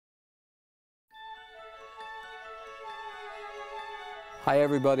Hi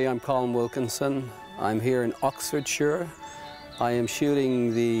everybody, I'm Colm Wilkinson. I'm here in Oxfordshire. I am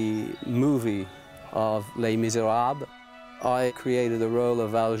shooting the movie of Les Misérables. I created the role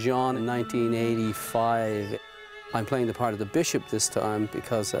of Valjean in 1985. I'm playing the part of the bishop this time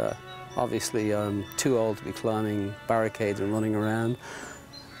because obviously I'm too old to be climbing barricades and running around.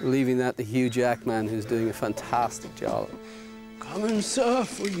 Leaving that to Hugh Jackman, who's doing a fantastic job. Come and surf,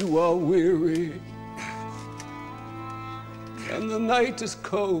 for you are weary, and the night is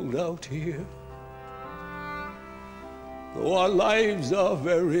cold out here. Though our lives are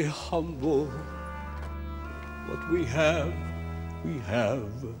very humble, what we have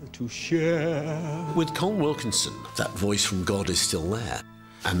to share. With Colm Wilkinson, that voice from God is still there.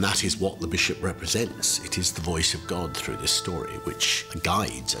 And that is what the bishop represents. It is the voice of God through this story, which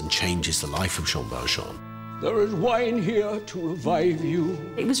guides and changes the life of Jean Valjean. There is wine here to revive you.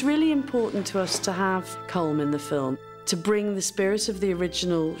 It was really important to us to have Colm in the film, to bring the spirit of the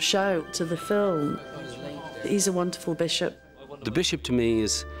original show to the film. He's a wonderful bishop. The bishop to me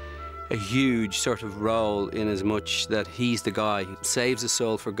is a huge sort of role in as much that he's the guy who saves a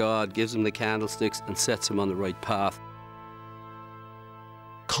soul for God, gives him the candlesticks and sets him on the right path.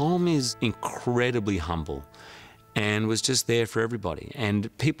 Colm is incredibly humble and was just there for everybody,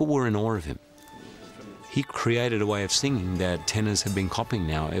 and people were in awe of him. He created a way of singing that tenors have been copying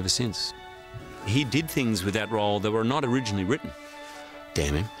now ever since. He did things with that role that were not originally written.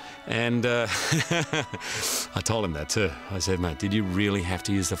 Damn him. And I told him that too. I said, mate, did you really have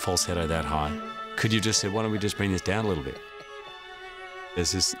to use the falsetto that high? Could you just say, why don't we just bring this down a little bit?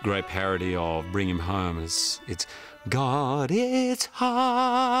 There's this great parody of Bring Him Home. It's God, it's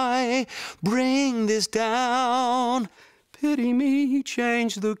high, bring this down. Pity me,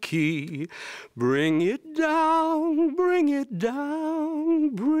 change the key. Bring it down, bring it down,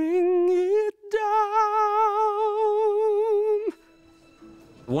 bring it down.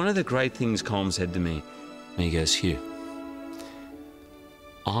 One of the great things Colm said to me, he goes, Hugh,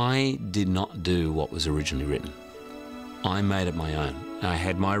 I did not do what was originally written. I made it my own. I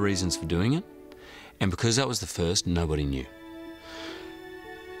had my reasons for doing it, and because that was the first, nobody knew.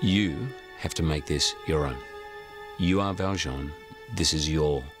 You have to make this your own. You are Valjean, this is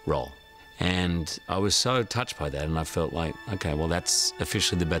your role. And I was so touched by that, and I felt like, okay, well, that's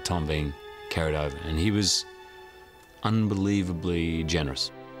officially the baton being carried over. And he was unbelievably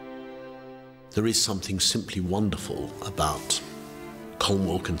generous. There is something simply wonderful about Colm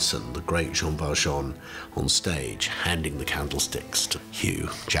Wilkinson, the great Jean Valjean, on stage, handing the candlesticks to Hugh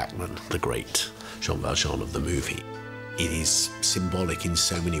Jackman, the great Jean Valjean of the movie. It is symbolic in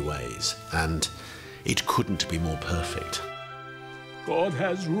so many ways, and it couldn't be more perfect. God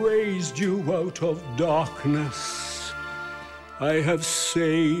has raised you out of darkness. I have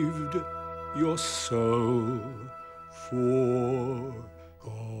saved your soul for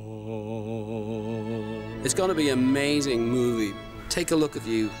God. It's going to be an amazing movie. Take a look if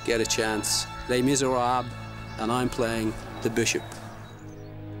you get a chance. Les Misérables, and I'm playing the bishop.